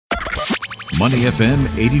Money FM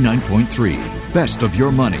 89.3. Best of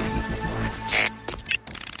your money.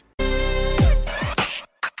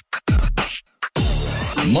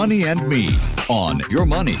 Money and Me on Your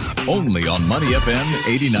Money, only on Money FM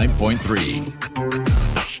 89.3.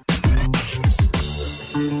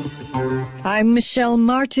 I'm Michelle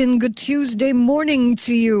Martin. Good Tuesday morning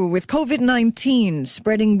to you. With COVID-19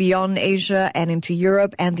 spreading beyond Asia and into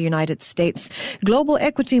Europe and the United States, global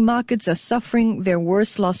equity markets are suffering their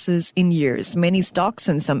worst losses in years. Many stocks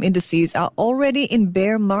and some indices are already in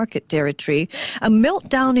bear market territory. A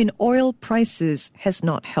meltdown in oil prices has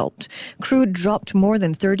not helped. Crude dropped more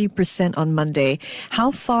than 30% on Monday. How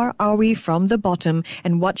far are we from the bottom,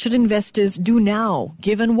 and what should investors do now,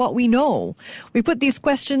 given what we know? We put these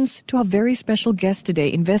questions to our very special guest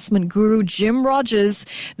today, investment guru Jim Rogers.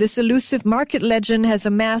 This elusive market legend has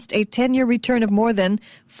amassed a 10-year return of more than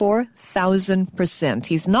 4,000%.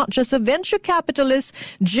 He's not just a venture capitalist.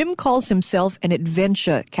 Jim calls himself an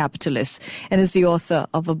adventure capitalist and is the author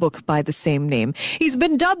of a book by the same name. He's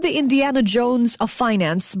been dubbed the Indiana Jones of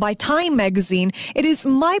finance by Time magazine. It is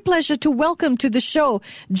my pleasure to welcome to the show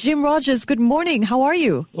Jim Rogers. Good morning. How are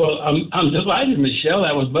you? Well, I'm delighted, Michelle.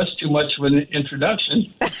 That was much too much of an introduction.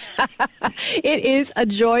 It is a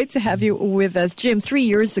joy to have you with us. Jim, 3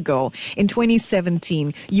 years ago, in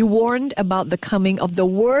 2017, you warned about the coming of the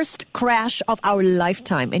worst crash of our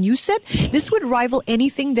lifetime. And you said this would rival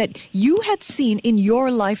anything that you had seen in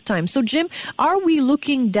your lifetime. So, Jim, are we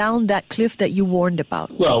looking down that cliff that you warned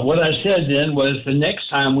about? Well, what I said then was the next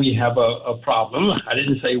time we have a problem, I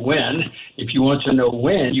didn't say when. If you want to know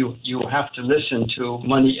when, you have to listen to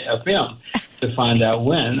Money FM to find out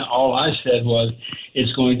when. All I said was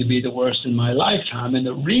it's going to be the worst in my lifetime. And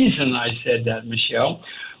the reason I said that, Michelle,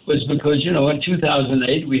 was because, in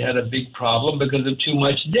 2008, we had a big problem because of too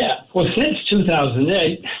much debt. Well, since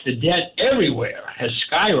 2008, the debt everywhere has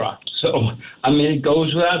skyrocketed. So, it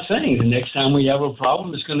goes without saying. The next time we have a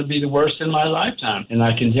problem, it's going to be the worst in my lifetime. And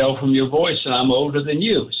I can tell from your voice that I'm older than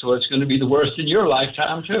you. So it's going to be the worst in your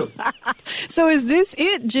lifetime, too. So is this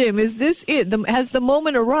it, Jim? Is this it? Has the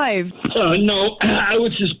moment arrived? No, I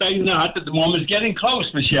would suspect not, but the moment's getting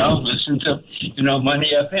close, Michelle. Listen to,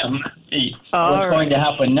 Money FM. What's going to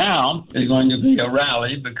happen now is going to be a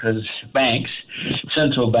rally because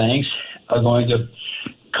central banks are going to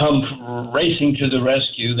come racing to the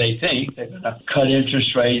rescue. They think they're going to cut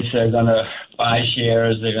interest rates, they're going to buy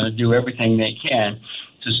shares, they're going to do everything they can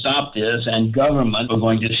to stop this, and government are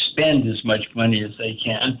going to spend as much money as they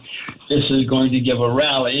can. This is going to give a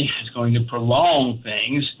rally. It's going to prolong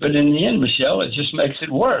things. But in the end, Michelle, it just makes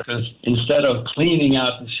it worse. Because instead of cleaning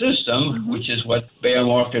out the system, which is what bear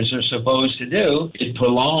markets are supposed to do, it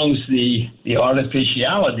prolongs the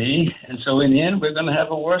artificiality. And so in the end, we're going to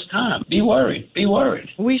have a worse time. Be worried. Be worried.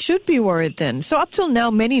 We should be worried then. So up till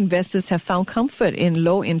now, many investors have found comfort in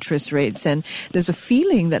low interest rates. And there's a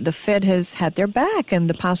feeling that the Fed has had their back.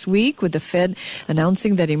 And the past week, with the Fed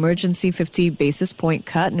announcing that emergency 50 basis point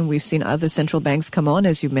cut, and we've seen other central banks come on,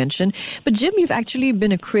 as you mentioned. But Jim, you've actually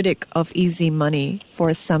been a critic of easy money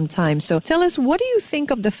for some time. So tell us, what do you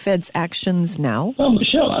think of the Fed's actions now? Well,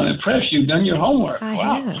 Michelle, I'm impressed. You've done your homework. I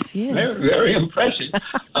have, yes. Very, very impressive.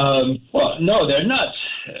 Well, no, they're nuts.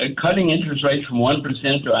 Cutting interest rates from 1%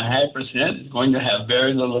 to 0.5% is going to have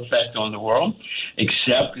very little effect on the world,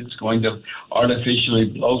 except it's going to artificially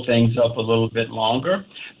blow things up a little bit longer.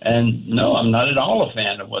 And no, I'm not at all a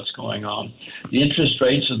fan of what's going on. The interest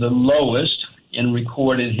rates are the lowest in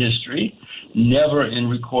recorded history. Never in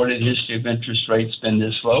recorded history have interest rates been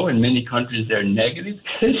this low. In many countries, they're negative.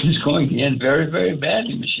 This is going to end very, very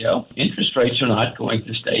badly, Michelle. Interest rates are not going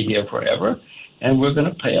to stay here forever, and we're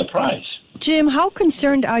going to pay a price. Jim, how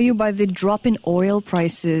concerned are you by the drop in oil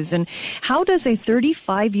prices, and how does a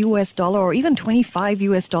 $35 or even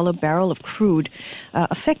 $25 barrel of crude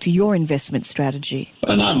affect your investment strategy?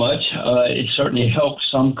 Well, not much. It certainly helps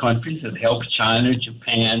some countries. It helps China,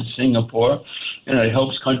 Japan, Singapore. It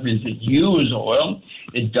helps countries that use oil.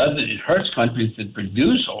 It doesn't. It hurts countries that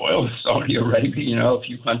produce oil, Saudi Arabia, a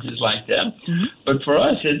few countries like that. Mm-hmm. But for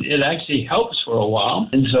us, it actually helps for a while.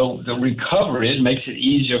 And so the recovery, it makes it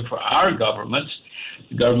easier for our governments,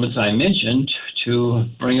 the governments I mentioned, to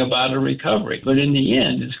bring about a recovery. But in the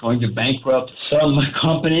end, it's going to bankrupt some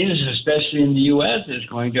companies, especially in the U.S. It's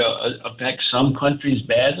going to affect some countries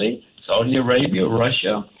badly, Saudi Arabia,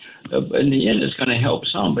 Russia. In the end, it's going to help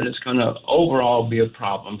some, but it's going to overall be a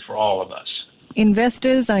problem for all of us.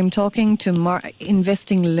 Investors, I'm talking to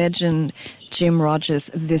investing legend Jim Rogers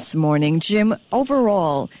this morning. Jim,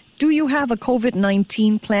 overall, Do you have a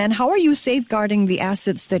COVID-19 plan? How are you safeguarding the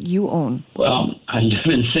assets that you own? Well, I live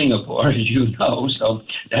in Singapore, as you know, so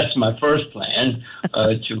that's my first plan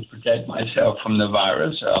to protect myself from the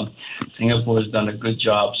virus. Singapore has done a good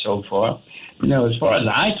job so far. You know, as far as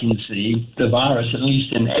I can see, the virus, at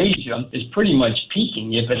least in Asia, is pretty much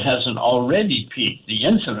peaking, if it hasn't already peaked, the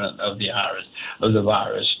incidence of the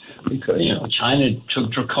virus. Because, you know, China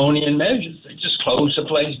took draconian measures. They just closed the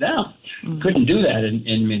place down. Couldn't do that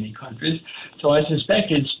in many countries. So I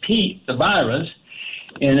suspect it's peaked, the virus,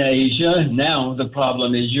 in Asia. Now the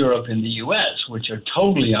problem is Europe and the U.S., which are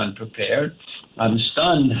totally unprepared. I'm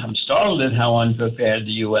stunned. I'm startled at how unprepared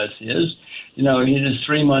the U.S. is. You know, it is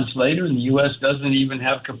 3 months later, and the U.S. doesn't even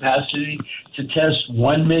have capacity to test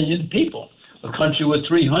 1 million people, a country with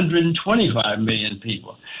 325 million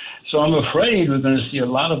people. So I'm afraid we're going to see a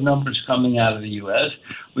lot of numbers coming out of the U.S.,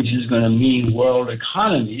 which is going to mean world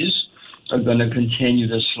economies are going to continue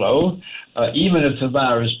to slow, even if the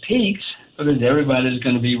virus peaks, because everybody's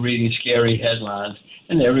going to be reading scary headlines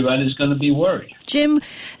and everybody's going to be worried. Jim,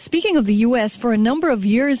 speaking of the U.S., for a number of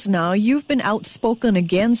years now, you've been outspoken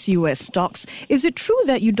against U.S. stocks. Is it true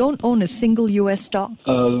that you don't own a single U.S. stock?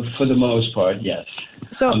 For the most part, yes.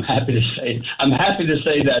 So I'm happy to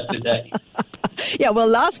say that today. Yeah, well,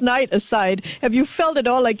 last night aside, have you felt at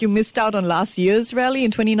all like you missed out on last year's rally in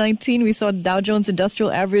 2019? We saw Dow Jones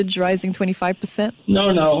Industrial Average rising 25%. No,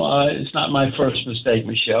 it's not my first mistake,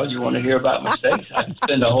 Michelle. You want to hear about mistakes? I can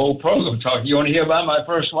spend a whole program talking. You want to hear about my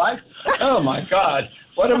first wife? Oh, my God.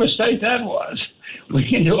 What a mistake that was. We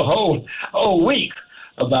can do a whole week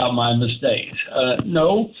about my mistakes.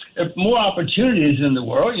 No, there are more opportunities in the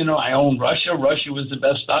world. You know, I own Russia. Russia was the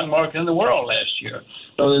best stock market in the world last year.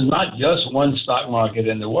 So there's not just one stock market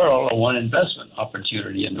in the world or one investment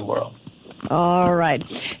opportunity in the world. All right.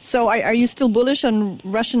 So are you still bullish on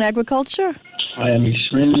Russian agriculture? I am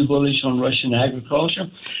extremely bullish on Russian agriculture.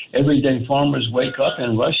 Every day farmers wake up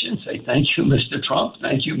in Russia and say, thank you, Mr. Trump.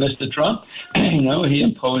 Thank you, Mr. Trump. You know, he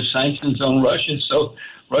imposed sanctions on Russia, so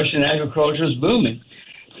Russian agriculture is booming.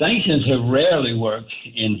 Sanctions have rarely worked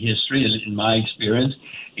in history, in my experience,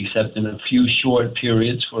 except in a few short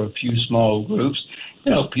periods for a few small groups.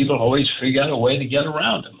 You know, people always figure out a way to get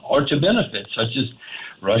around them or to benefit, such as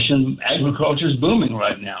Russian agriculture is booming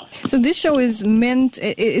right now. So this show is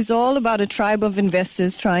all about a tribe of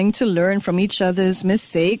investors trying to learn from each other's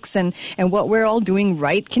mistakes and what we're all doing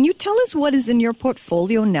right. Can you tell us what is in your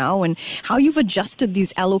portfolio now and how you've adjusted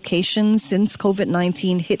these allocations since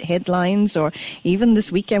COVID-19 hit headlines, or even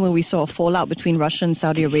this weekend when we saw a fallout between Russia and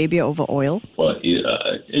Saudi Arabia over oil? Well, as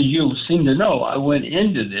you seem to know, I went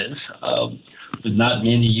into this with not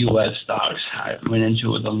many U.S. stocks. I went into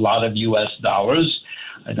it with a lot of U.S. dollars.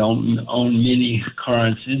 I don't own many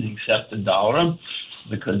currencies except the dollar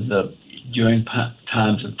because during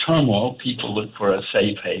times of turmoil, people look for a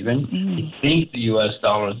safe haven. They think the U.S.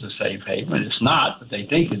 dollar is a safe haven. It's not, but they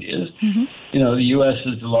think it is. You know, the U.S.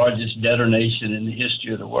 is the largest debtor nation in the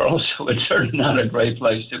history of the world, so it's certainly not a great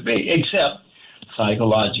place to be, except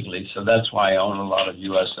psychologically. So that's why I own a lot of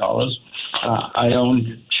U.S. dollars. I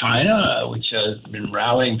own China, which has been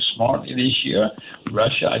rallying smartly this year.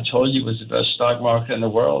 Russia, I told you, was the best stock market in the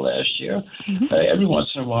world last year. Every once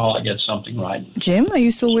in a while, I get something right. Jim, are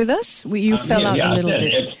you still with us? You fell out a little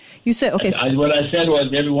bit. You said, okay. What I said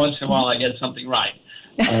was every once in a while, I get something right.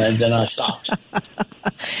 And then I stopped.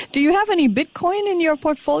 Do you have any Bitcoin in your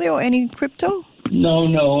portfolio, any crypto?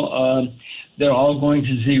 No. They're all going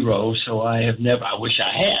to zero, so I have never. I wish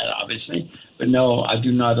I had, obviously, but no, I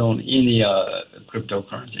do not own any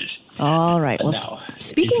cryptocurrencies. All right. Well, now,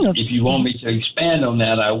 speaking of... If you want me to expand on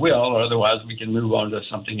that, I will, or otherwise we can move on to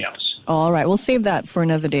something else. All right. We'll save that for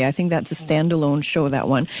another day. I think that's a standalone show, that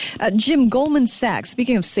one. Jim, Goldman Sachs,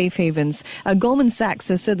 speaking of safe havens, Goldman Sachs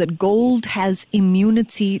has said that gold has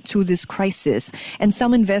immunity to this crisis. And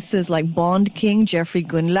some investors like Bond King, Jeffrey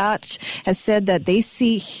Gundlach, has said that they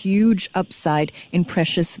see huge upside in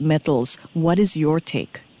precious metals. What is your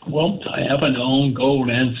take? Well, I happen to own gold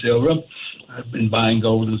and silver. I've been buying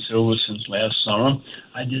gold and silver since last summer.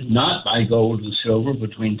 I did not buy gold and silver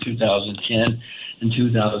between 2010 and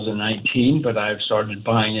 2019, but I've started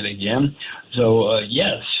buying it again. So,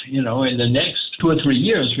 yes, you know, in the next 2 or 3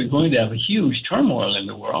 years, we're going to have a huge turmoil in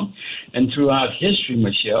the world. And throughout history,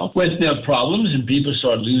 Michelle, when there are problems and people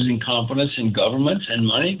start losing confidence in governments and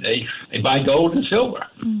money, they buy gold and silver.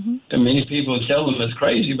 And many people tell them it's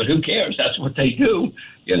crazy, but who cares? That's what they do.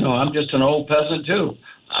 You know, I'm just an old peasant, too.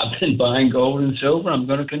 I've been buying gold and silver. I'm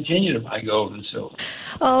going to continue to buy gold and silver.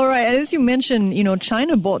 All right. And as you mentioned,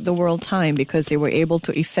 China bought the world time because they were able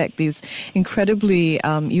to effect these incredibly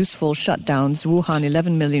useful shutdowns. Wuhan,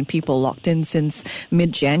 11 million people locked in since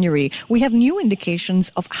mid-January. We have new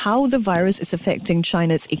indications of how the virus is affecting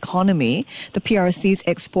China's economy. The PRC's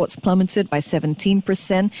exports plummeted by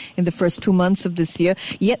 17% in the first 2 months of this year.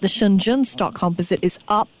 Yet the Shenzhen stock composite is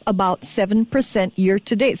up about 7% year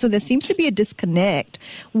to date. So there seems to be a disconnect.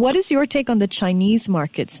 What is your take on the Chinese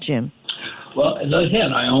markets, Jim? Well, as I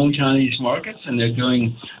said, I own Chinese markets, and they're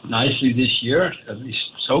doing nicely this year, at least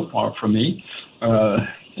so far for me.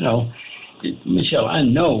 Michelle, I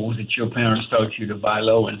know that your parents taught you to buy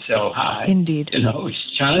low and sell high. Indeed.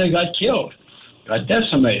 China got killed, got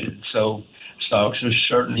decimated. So stocks are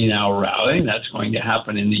certainly now rallying. That's going to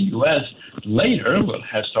happen in the U.S. later. We'll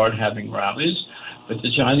start having rallies. But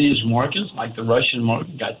the Chinese markets, like the Russian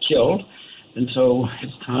market, got killed. And so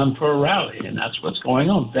it's time for a rally, and that's what's going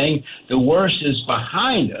on. The worst is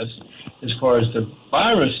behind us as far as the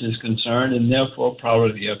virus is concerned, and therefore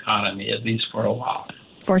probably the economy, at least for a while.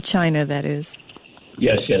 For China, that is.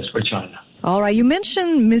 Yes, for China. All right. You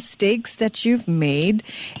mentioned mistakes that you've made,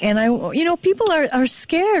 and people are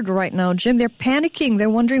scared right now, Jim. They're panicking. They're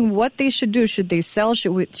wondering what they should do. Should they sell?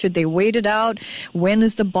 Should they wait it out? When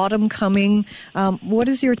is the bottom coming? What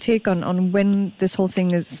is your take on when this whole thing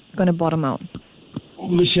is going to bottom out? Well,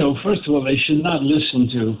 Michelle, first of all, they should not listen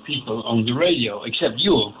to people on the radio, except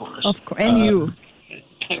you, of course. Of course, and you.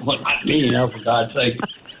 Well, not me, for God's sake.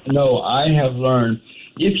 No, I have learned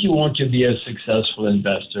if you want to be a successful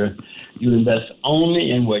investor, you invest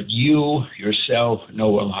only in what you yourself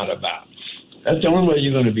know a lot about. That's the only way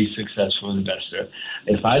you're going to be a successful investor.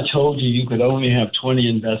 If I told you could only have 20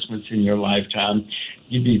 investments in your lifetime,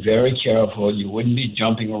 you'd be very careful. You wouldn't be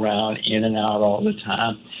jumping around in and out all the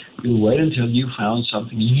time. You would wait until you found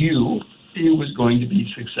something you knew was going to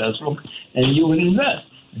be successful, and you would invest.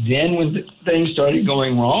 Then when things started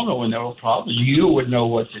going wrong or when there were problems, you would know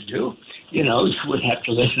what to do. You would have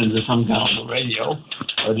to listen to some kind of radio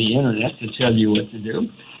or the internet to tell you what to do.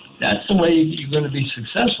 That's the way you're going to be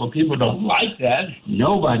successful. People don't like that.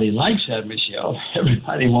 Nobody likes that, Michelle.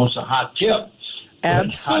 Everybody wants a hot tip.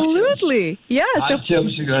 Absolutely. Hot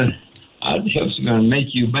tips are going to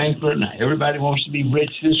make you bankrupt. Now, everybody wants to be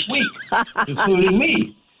rich this week, including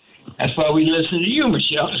me. That's why we listen to you,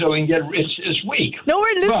 Michelle, so we can get rich this week. No,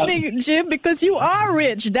 we're listening, Jim, because you are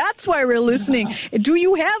rich. That's why we're listening. Do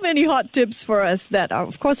you have any hot tips for us that are,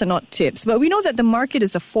 of course, are not tips, but we know that the market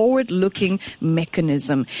is a forward-looking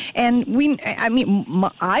mechanism. And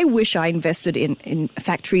I wish I invested in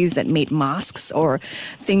factories that made masks or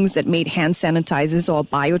things that made hand sanitizers or a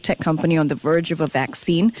biotech company on the verge of a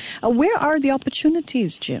vaccine. Where are the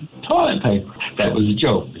opportunities, Jim? Toilet paper. That was a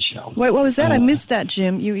joke, Michelle. Wait, what was that? I missed that,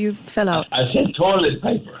 Jim. You fell out. I said toilet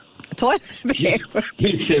paper. Toilet paper.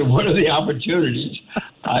 He said, what are the opportunities?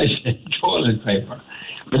 I said toilet paper.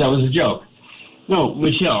 But that was a joke. No,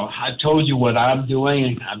 Michelle, I told you what I'm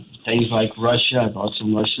doing. Things like Russia. I bought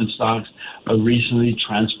some Russian stocks. Recently,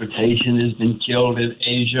 transportation has been killed in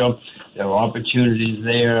Asia. There are opportunities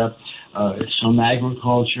there. Some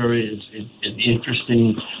agriculture is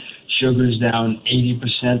interesting. Sugar's down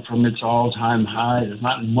 80% from its all-time high. There's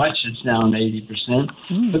not much that's down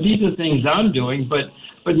 80%. But these are things I'm doing. But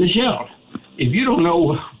Michelle, if you don't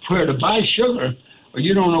know where to buy sugar or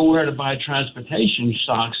you don't know where to buy transportation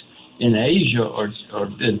stocks in Asia,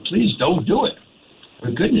 then please don't do it. For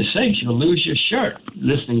goodness sakes, you'll lose your shirt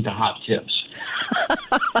listening to hot tips.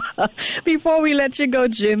 Before we let you go,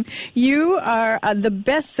 Jim, you are the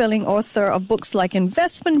best-selling author of books like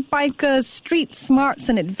Investment Bikers, Street Smarts,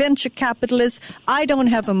 and Adventure Capitalist. I don't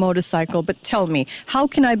have a motorcycle, but tell me, how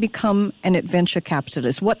can I become an adventure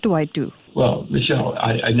capitalist? What do I do? Well, Michelle,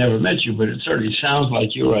 I never met you, but it certainly sounds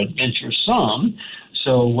like you're adventuresome.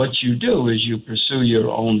 So what you do is you pursue your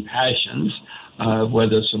own passions,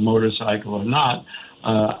 whether it's a motorcycle or not.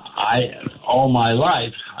 All my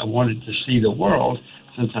life, I wanted to see the world.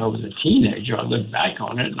 Since I was a teenager, I look back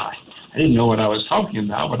on it, and I didn't know what I was talking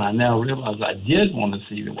about, but I now realize I did want to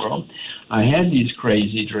see the world. I had these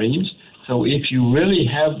crazy dreams. So if you really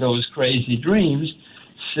have those crazy dreams,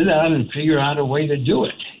 sit down and figure out a way to do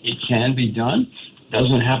it. It can be done. It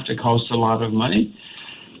doesn't have to cost a lot of money.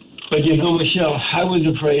 But, Michelle, I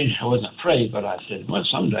wasn't afraid, but I said, well,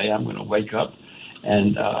 someday I'm going to wake up,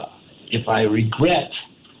 and if I regret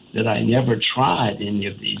that I never tried any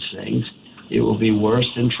of these things, it will be worse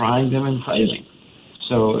than trying them and failing.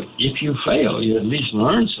 So if you fail, you at least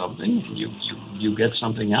learn something, and you get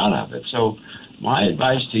something out of it. So my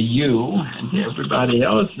advice to you and to everybody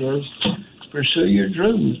else is pursue your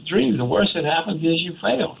dreams. The worst that happens is you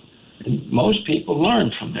fail. And most people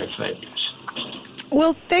learn from their failures.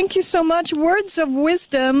 Well, thank you so much. Words of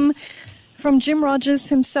wisdom from Jim Rogers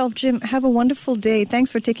himself. Jim, have a wonderful day.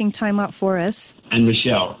 Thanks for taking time out for us. And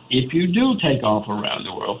Michelle, if you do take off around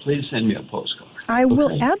the world, please send me a postcard. I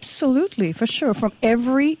will absolutely, for sure, from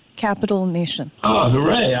every capital nation. Oh,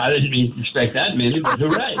 hooray. I didn't expect that many, but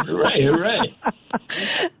hooray, hooray, hooray.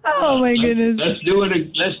 Oh, my goodness. Let's do it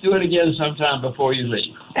again sometime before you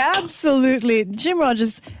leave. Absolutely. Jim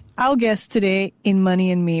Rogers, our guest today in Money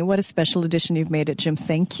and Me. What a special edition you've made it, Jim.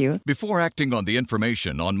 Thank you. Before acting on the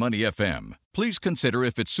information on Money FM, please consider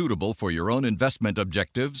if it's suitable for your own investment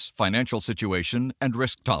objectives, financial situation, and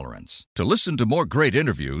risk tolerance. To listen to more great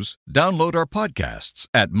interviews, download our podcasts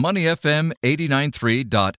at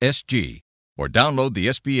moneyfm893.sg or download the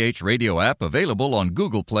SPH radio app available on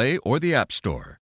Google Play or the App Store.